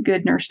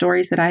good nurse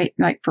stories that I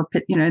like for,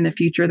 in the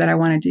future that I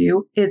want to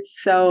do, it's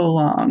so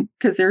long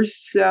because there's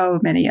so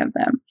many of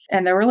them.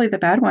 And the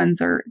bad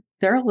ones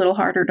they're a little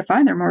harder to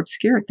find. They're more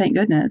obscure, thank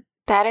goodness.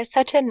 That is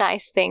such a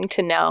nice thing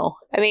to know.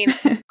 I mean,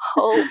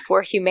 hope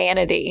for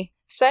humanity,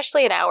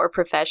 especially in our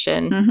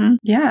profession. Mm-hmm.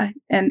 Yeah.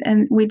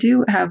 And we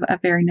do have a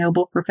very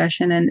noble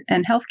profession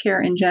and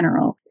healthcare in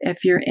general.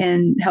 If you're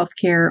in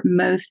healthcare,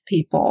 most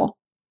people,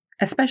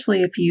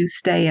 especially if you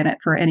stay in it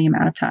for any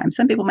amount of time,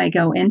 some people may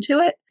go into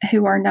it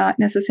who are not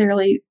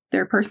necessarily,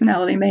 their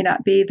personality may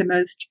not be the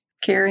most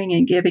caring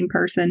and giving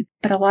person,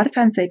 but a lot of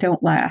times they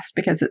don't last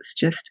because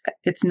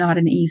it's not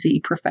an easy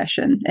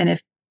profession.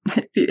 And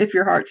if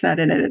your heart's not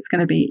in it, it's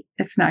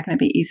not going to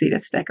be easy to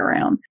stick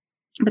around.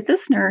 But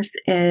this nurse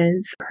her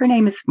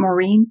name is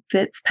Maureen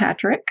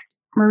Fitzpatrick.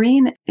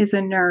 Maureen is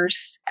a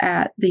nurse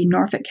at the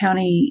Norfolk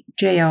County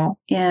Jail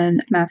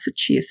in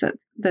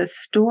Massachusetts. The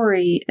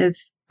story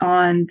is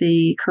on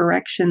the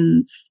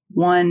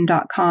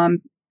corrections1.com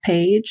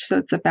page. So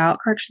it's about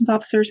corrections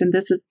officers. And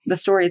the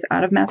story is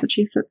out of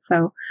Massachusetts.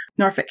 So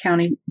Norfolk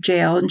County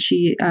Jail. And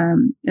she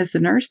is the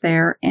nurse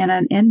there. And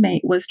an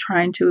inmate was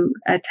trying to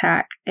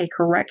attack a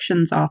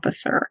corrections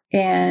officer.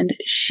 And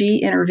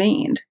she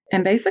intervened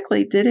and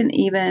basically didn't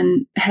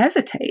even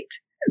hesitate.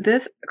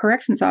 This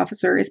corrections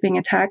officer is being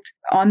attacked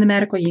on the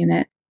medical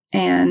unit.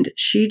 And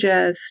she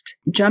just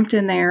jumped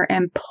in there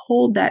and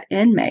pulled that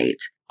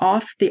inmate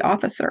off the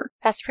officer.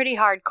 That's pretty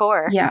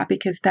hardcore. Yeah,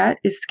 because that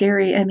is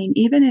scary. I mean,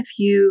 even if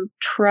you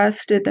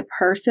trusted the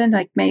person,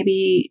 like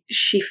maybe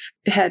she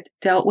had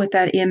dealt with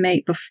that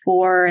inmate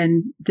before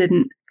and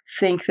didn't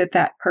think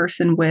that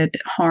person would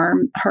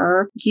harm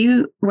her.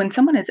 When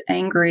someone is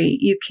angry,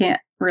 you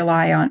can't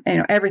rely on,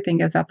 everything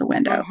goes out the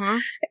window. Mm-hmm.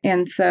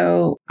 And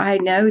so I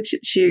know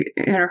she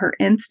her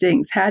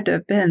instincts had to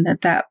have been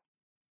that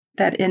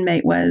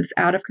inmate was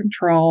out of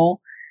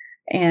control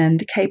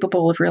and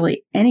capable of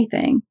really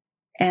anything.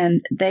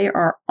 And they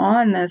are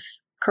on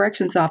this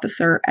corrections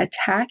officer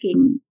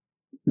attacking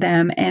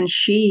them, and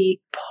she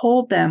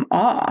pulled them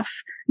off.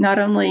 Not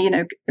only,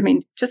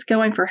 just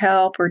going for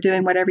help or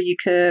doing whatever you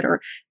could or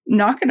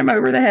knocking them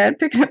over the head,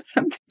 picking up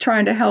something,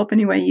 trying to help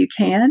any way you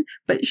can.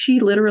 But she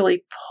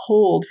literally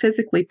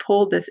physically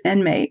pulled this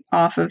inmate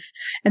off of,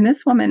 and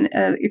this woman,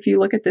 if you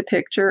look at the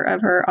picture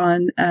of her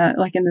on,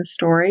 like in the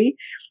story,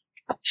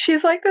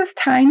 she's like this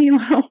tiny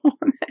little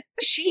woman.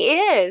 She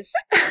is.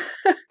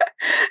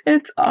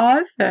 It's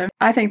awesome.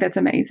 I think that's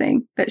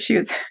amazing that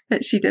she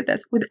did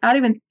this without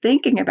even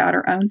thinking about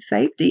her own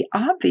safety.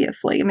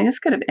 Obviously, I mean, this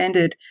could have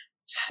ended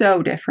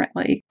so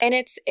differently. And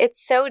it's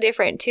so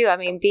different too. I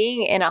mean,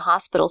 being in a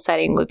hospital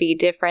setting would be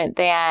different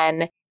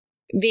than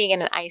being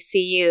in an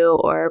ICU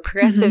or a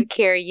progressive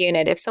care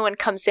unit. If someone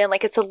comes in,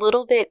 like, it's a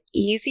little bit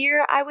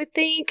easier, I would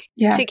think,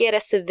 to get a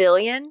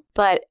civilian,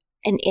 but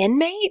an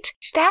inmate?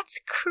 That's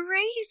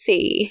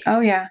crazy.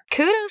 Oh, yeah.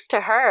 Kudos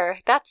to her.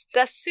 That's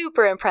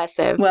super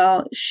impressive.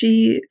 Well,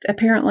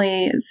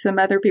 apparently some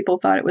other people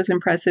thought it was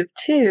impressive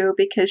too,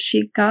 because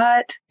she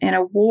got an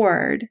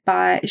award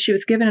she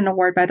was given an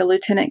award by the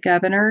Lieutenant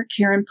Governor,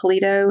 Karen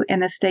Polito,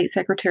 and the State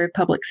Secretary of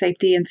Public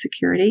Safety and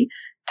Security,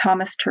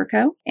 Thomas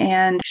Turco.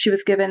 And she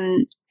was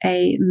given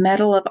a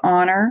Medal of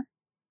Honor,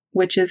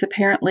 which is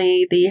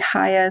apparently the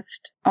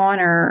highest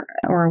honor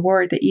or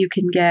award that you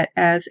can get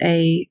as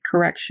a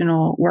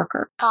correctional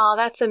worker. Oh,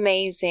 that's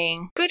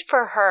amazing. Good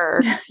for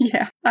her.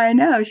 Yeah, I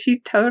know. She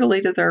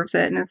totally deserves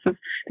it. And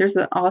there's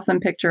an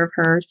awesome picture of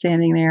her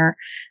standing there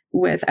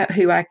with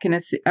who I can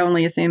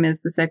only assume is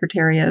the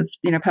Secretary of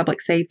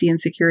Public Safety and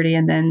Security,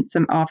 and then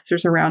some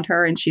officers around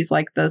her. And she's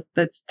like this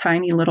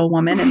tiny little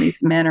woman, and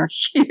these men are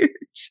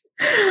huge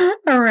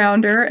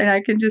around her. And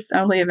I can just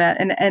only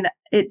imagine. And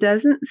it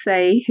doesn't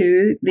say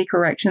who the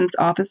corrections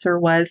officer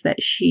was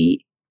that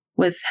she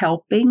was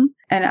helping.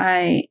 And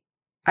I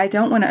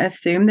don't want to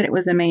assume that it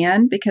was a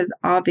man, because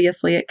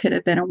obviously it could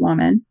have been a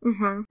woman.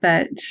 Mm-hmm.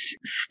 But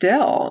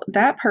still,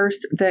 that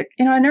person, a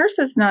nurse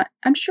is not,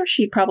 I'm sure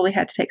she probably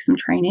had to take some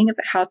training of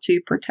how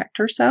to protect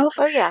herself.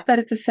 Oh, yeah. But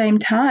at the same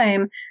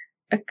time,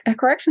 a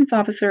corrections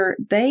officer,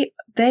 they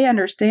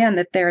understand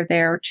that they're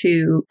there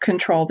to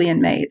control the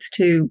inmates,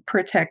 to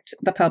protect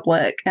the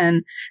public,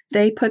 and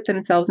they put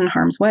themselves in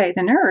harm's way.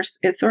 The nurse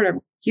is sort of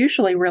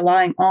usually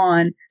relying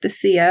on the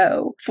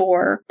CO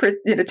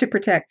to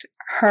protect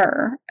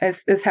her,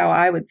 is how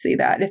I would see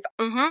that.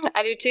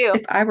 I do too.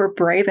 If I were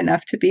brave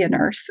enough to be a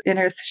nurse in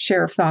a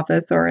sheriff's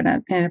office or in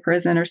a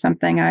prison or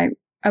something, I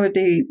would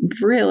be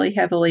really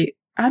heavily.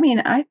 I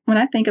mean, when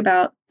I think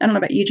about, I don't know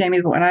about you,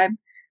 Jamie, but when I'm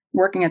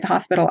working at the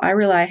hospital, I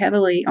rely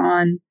heavily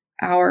on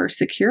our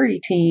security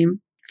team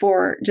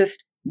for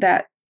just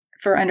that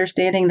for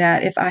understanding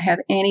that if I have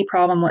any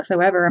problem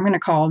whatsoever, I'm going to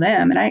call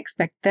them, and I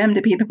expect them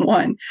to be the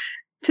one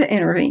to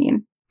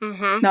intervene.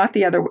 Mm-hmm. Not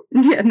the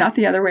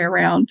other way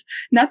around.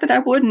 Not that I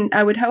wouldn't.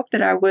 I would hope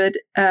that I would,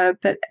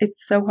 but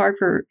it's so hard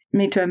for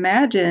me to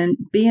imagine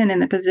being in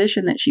the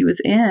position that she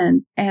was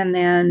in, and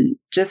then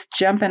just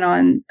jumping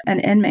on an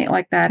inmate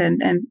like that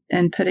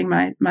and putting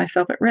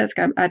myself at risk.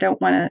 I don't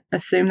want to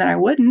assume that I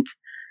wouldn't,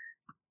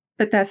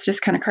 but that's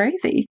just kind of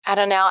crazy. I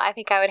don't know. I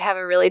think I would have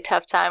a really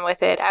tough time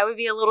with it. I would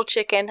be a little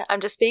chicken.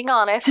 I'm just being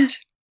honest.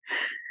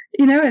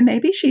 And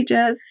maybe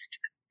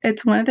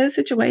it's one of those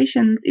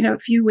situations, a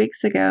few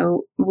weeks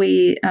ago,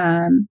 we,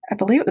 I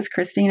believe it was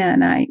Christina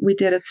and we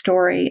did a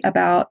story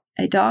about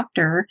a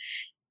doctor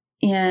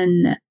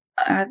in,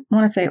 I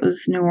want to say it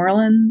was New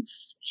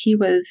Orleans. He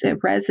was a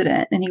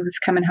resident and he was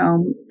coming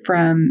home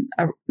from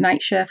a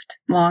night shift,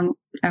 long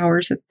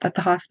hours at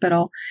the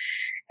hospital.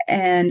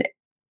 And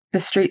the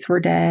streets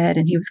were dead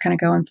and he was kind of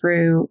going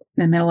through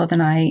the middle of the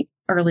night,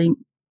 early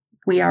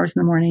wee hours in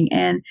the morning,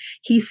 and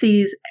he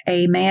sees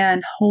a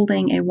man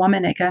holding a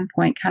woman at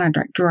gunpoint, kind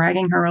of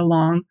dragging her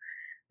along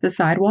the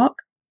sidewalk,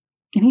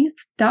 and he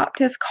stopped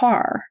his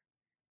car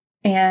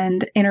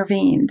and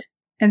intervened.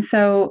 And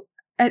so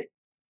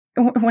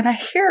when I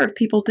hear of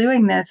people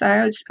doing this,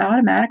 I just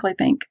automatically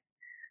think,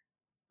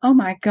 oh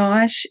my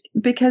gosh,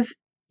 because,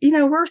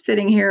 we're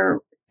sitting here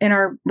in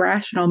our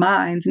rational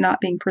minds, not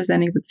being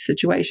presented with the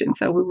situation.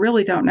 So we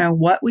really don't know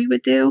what we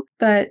would do.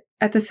 But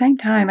at the same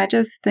time, I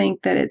just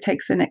think that it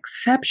takes an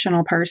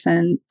exceptional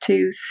person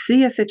to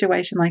see a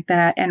situation like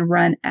that and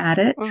run at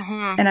it.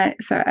 Mm-hmm. And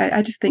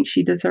I just think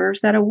she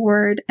deserves that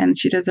award and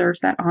she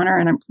deserves that honor.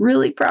 And I'm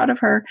really proud of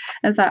her,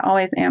 as I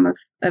always am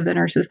of the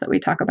nurses that we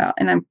talk about.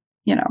 And I'm,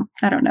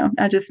 I don't know.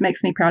 It just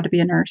makes me proud to be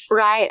a nurse.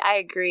 Right. I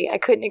agree. I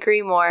couldn't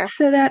agree more.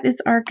 So that is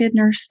our good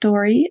nurse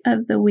story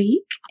of the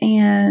week.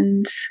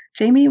 And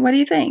Jamie, what do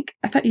you think?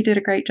 I thought you did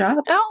a great job.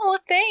 Oh, well,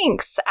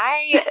 thanks.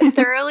 I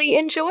thoroughly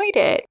enjoyed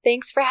it.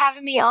 Thanks for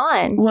having me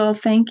on. Well,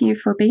 thank you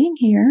for being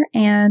here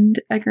and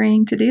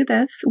agreeing to do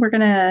this.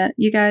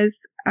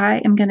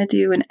 I am going to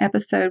do an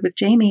episode with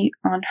Jamie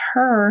on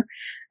her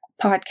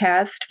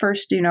podcast,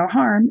 First Do No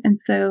Harm. And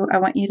so I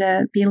want you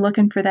to be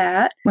looking for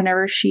that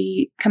whenever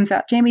she comes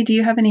out. Jamie, do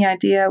you have any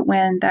idea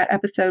when that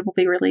episode will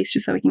be released,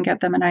 just so we can give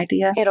them an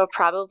idea? It'll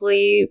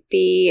probably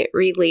be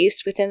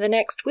released within the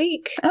next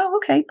week. Oh,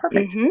 okay.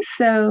 Perfect. Mm-hmm.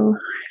 So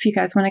if you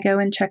guys want to go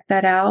and check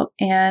that out,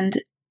 and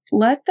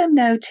let them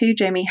know too,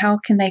 Jamie, how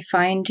can they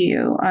find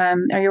you?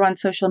 Are you on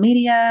social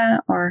media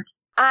or?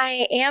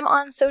 I am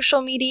on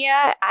social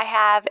media. I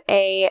have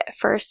a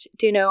First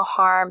Do No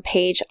Harm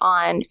page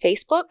on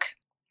Facebook.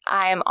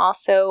 I am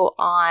also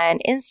on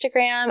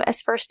Instagram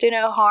as First Do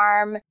No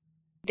Harm.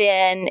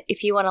 Then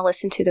if you want to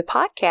listen to the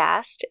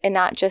podcast and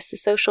not just the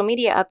social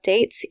media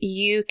updates,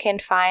 you can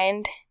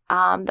find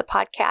the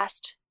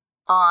podcast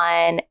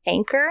on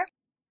Anchor.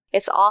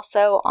 It's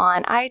also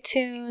on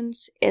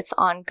iTunes. It's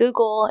on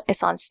Google.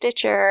 It's on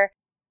Stitcher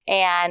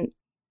and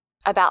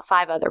about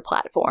 5 other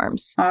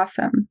platforms.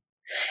 Awesome.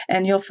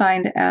 And you'll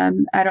find,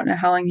 I don't know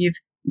how long you've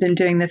been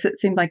doing this. It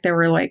seemed like there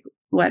were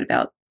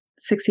about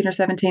 16 or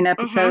 17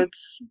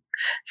 episodes. Mm-hmm.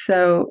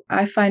 So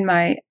I find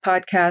my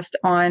podcast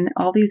on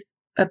all these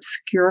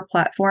obscure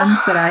platforms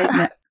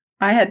that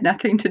I had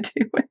nothing to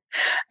do with.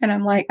 And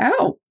I'm like,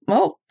 oh,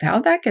 well,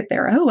 how'd that get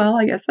there? Oh, well,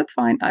 I guess that's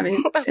fine. I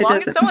mean, as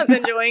long as someone's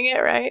enjoying it,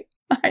 right?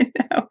 I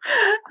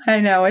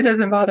know. It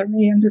doesn't bother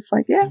me. I'm just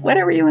like, yeah,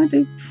 whatever you want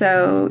to do.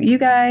 So you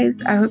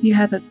guys, I hope you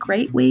have a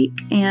great week,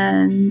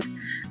 and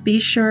be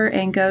sure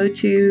and go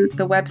to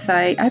the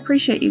website. I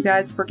appreciate you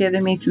guys for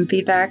giving me some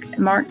feedback.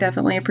 Mark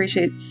definitely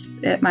appreciates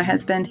it. My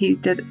husband, he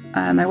did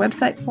my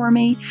website for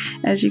me,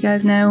 as you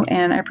guys know,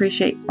 and I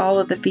appreciate all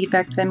of the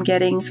feedback that I'm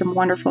getting, some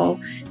wonderful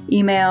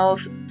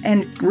emails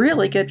and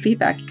really good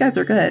feedback. You guys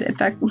are good. In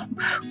fact,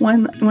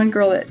 one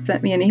girl that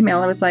sent me an email,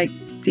 I was like,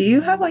 do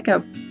you have a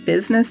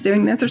business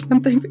doing this or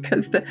something?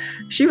 Because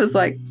she was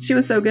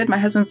so good. My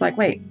husband's like,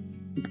 wait,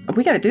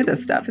 we got to do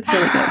this stuff. It's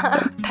really good.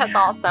 So, that's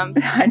awesome.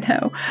 I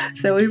know.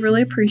 So we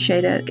really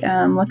appreciate it.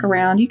 Look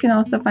around. You can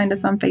also find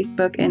us on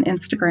Facebook and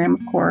Instagram,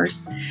 of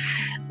course.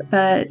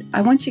 But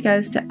I want you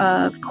guys to,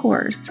 of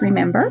course,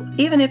 remember,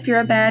 even if you're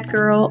a bad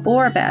girl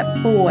or a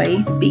bad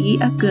boy, be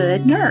a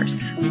good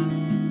nurse.